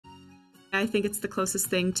I think it's the closest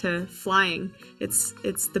thing to flying. It's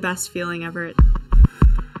the best feeling ever.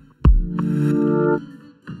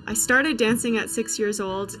 I started dancing at 6 years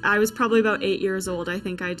old. I was probably about 8 years old. I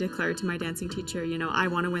think I declared to my dancing teacher, I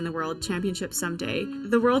want to win the World Championships someday.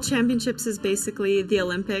 The World Championships is basically the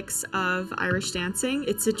Olympics of Irish dancing.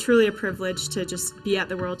 It's truly a privilege to just be at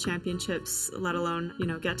the World Championships, let alone,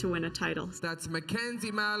 get to win a title. That's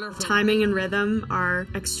Mackenzie Mahler. Timing and rhythm are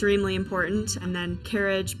extremely important, and then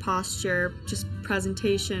carriage, posture, just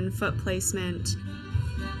presentation, foot placement.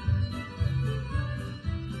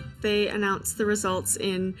 They announce the results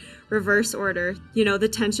in reverse order. The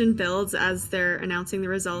tension builds as they're announcing the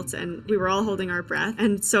results, and we were all holding our breath.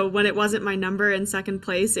 And so when it wasn't my number in second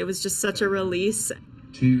place, it was just such a release.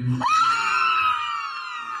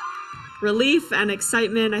 Relief and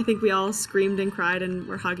excitement. I think we all screamed and cried and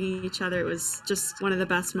were hugging each other. It was just one of the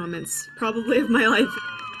best moments, probably, of my life.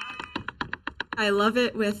 I love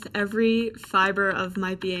it with every fiber of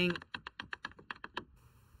my being.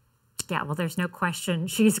 Yeah, well, there's no question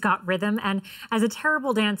she's got rhythm. And as a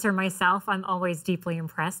terrible dancer myself, I'm always deeply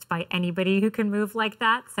impressed by anybody who can move like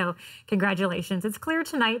that. So congratulations. It's clear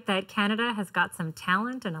tonight that Canada has got some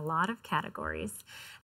talent in a lot of categories.